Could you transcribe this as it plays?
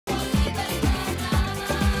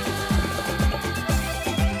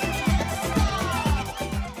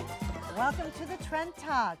Trend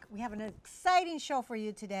Talk. We have an exciting show for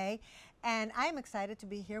you today, and I'm excited to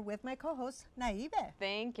be here with my co-host, Naibe.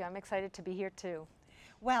 Thank you. I'm excited to be here too.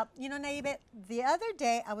 Well, you know, Naibe, the other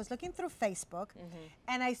day I was looking through Facebook,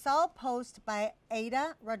 and I saw a post by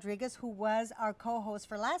Ada Rodriguez, who was our co-host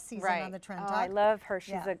for last season on the Trend Talk. I love her.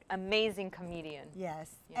 She's an amazing comedian.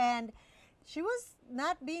 Yes. And she was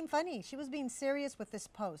not being funny. She was being serious with this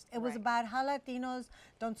post. It was about how Latinos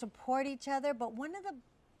don't support each other, but one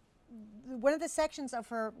of the sections of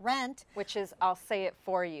her rant, which is I'll say it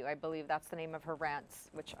for you. I believe that's the name of her rants,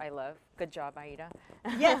 which I love. Good job, Aida.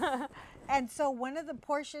 Yes. And so one of the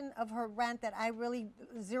portion of her rant that I really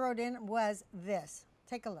zeroed in was this.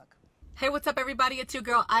 Take a look. Hey, what's up, everybody? It's your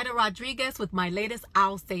girl, Ida Rodriguez, with my latest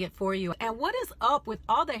I'll Say It For You. And what is up with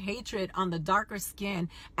all the hatred on the darker skin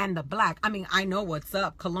and the black? I mean, I know what's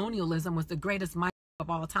up. Colonialism was the greatest of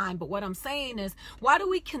all time. But what I'm saying is, why do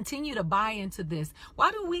we continue to buy into this? Why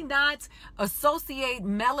do we not associate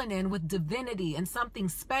melanin with divinity and something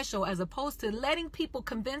special, as opposed to letting people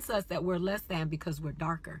convince us that we're less than because we're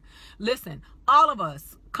darker? Listen, all of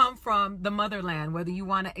us come from the motherland, whether you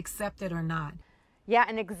want to accept it or not. Yeah,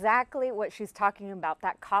 and exactly what she's talking about,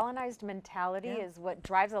 that colonized mentality is what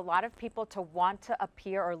drives a lot of people to want to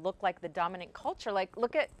appear or look like the dominant culture. Like,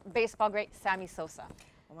 look at baseball great Sammy Sosa.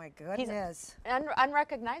 Oh my goodness. He's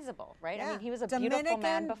unrecognizable, right? Yeah. I mean, he was a Dominican beautiful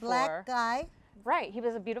man before. Black guy. Right, he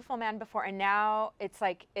was a beautiful man before, and now it's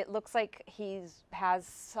like, it looks like has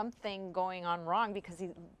something going on wrong because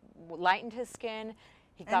he lightened his skin.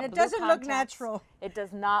 He got and it blue doesn't contacts. look natural. It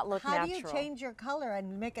does not look natural. natural. How do you change your color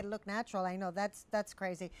and make it look natural? I know that's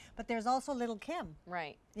crazy. But there's also Little Kim.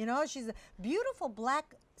 Right. You know, she's a beautiful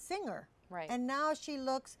black singer. Right. And now she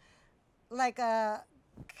looks like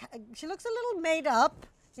she looks a little made up.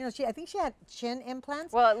 You know, I think she had chin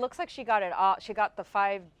implants. Well, it looks like she got it all. She got the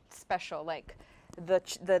 5 special, like the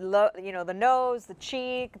nose, the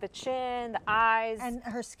cheek, the chin, the eyes, and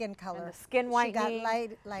her skin color, and the skin whitening. She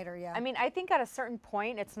got lighter. Yeah. I mean, I think at a certain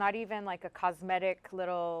point, it's not even like a cosmetic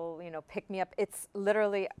little, pick me up. It's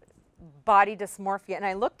literally body dysmorphia. And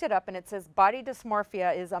I looked it up, and it says body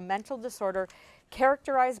dysmorphia is a mental disorder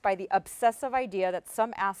characterized by the obsessive idea that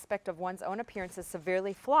some aspect of one's own appearance is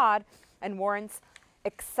severely flawed and warrants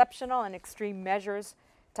exceptional and extreme measures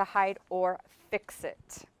to hide or fix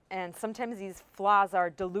it. And sometimes these flaws are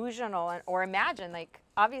delusional or imagined, like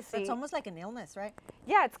obviously. It's almost like an illness, right?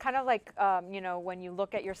 Yeah, it's kind of like, when you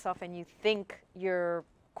look at yourself and you think you're,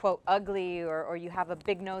 quote, ugly or you have a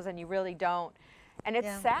big nose and you really don't. And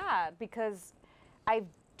it's sad because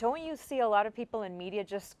don't you see a lot of people in media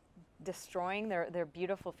just destroying their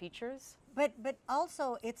beautiful features? But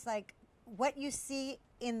also it's like what you see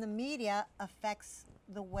in the media affects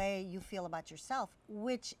the way you feel about yourself,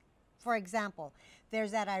 which, for example,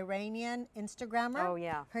 there's that Iranian Instagrammer. Oh,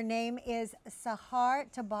 yeah. Her name is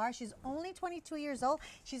Sahar Tabar. She's only 22 years old.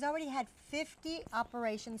 She's already had 50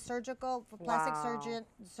 operations, plastic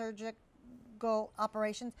surgical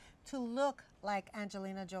operations to look like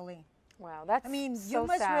Angelina Jolie. Wow, that's you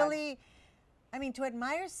must sad. really, to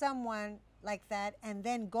admire someone like that and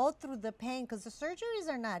then go through the pain, because the surgeries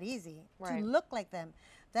are not easy, to look like them.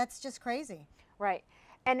 That's just crazy. Right.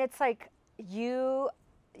 And it's like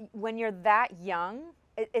when you're that young,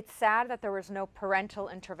 it's sad that there was no parental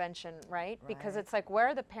intervention, right? Because it's like, where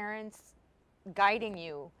are the parents guiding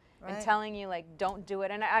you and telling you, like, don't do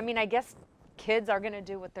it? And I mean, I guess kids are going to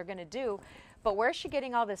do what they're going to do, but where's she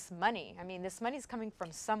getting all this money? I mean, this money's coming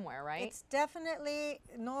from somewhere, right? It's definitely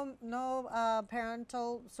no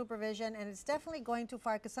parental supervision, and it's definitely going too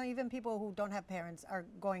far, because even people who don't have parents are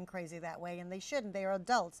going crazy that way, and they shouldn't. They are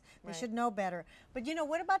adults. They should know better. But,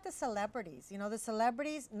 what about the celebrities? The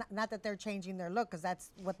celebrities, not that they're changing their look, because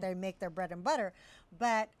that's what they make their bread and butter,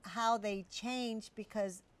 but how they change,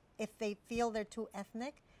 because if they feel they're too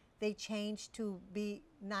ethnic, they change to be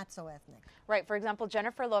not so ethnic. Right. For example,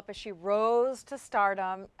 Jennifer Lopez, she rose to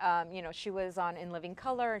stardom. She was on In Living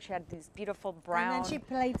Color, and she had these beautiful brown. And then she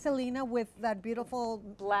played Selena with that beautiful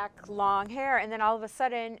black long hair. And then all of a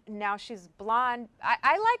sudden, now she's blonde.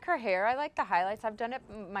 I like her hair. I like the highlights. I've done it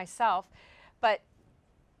myself. But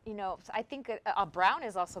I think a brown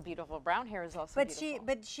is also beautiful. Brown hair is also beautiful.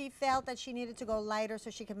 But she felt that she needed to go lighter so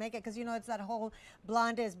she could make it, because it's that whole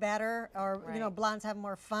blonde is better, or blondes have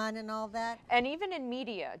more fun and all that. And even in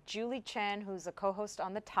media, Julie Chen, who's a co-host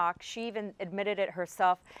on The Talk, she even admitted it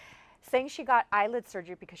herself, saying she got eyelid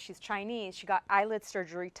surgery because she's Chinese. She got eyelid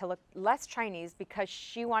surgery to look less Chinese because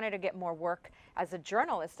she wanted to get more work as a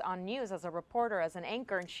journalist on news, as a reporter, as an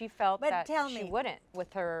anchor, and she felt that she wouldn't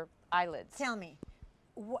with her eyelids. Tell me.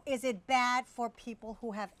 Is it bad for people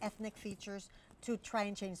who have ethnic features to try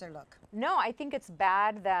and change their look? No, I think it's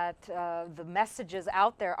bad that the messages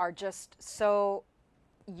out there are just so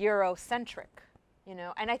Eurocentric, you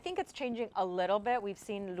know, and I think it's changing a little bit. We've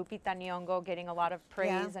seen Lupita Nyong'o getting a lot of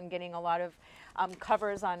praise and getting a lot of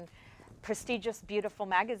covers on prestigious, beautiful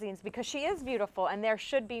magazines because she is beautiful, and there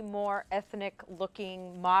should be more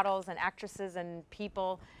ethnic-looking models and actresses and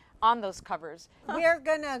people on those covers. We're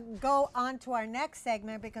going to go on to our next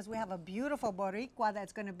segment because we have a beautiful Boricua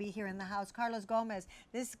that's going to be here in the house, Carlos Gomez.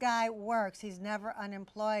 This guy works. He's never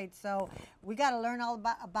unemployed. So we got to learn all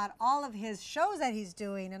about all of his shows that he's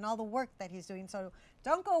doing and all the work that he's doing. So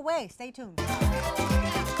don't go away. Stay tuned.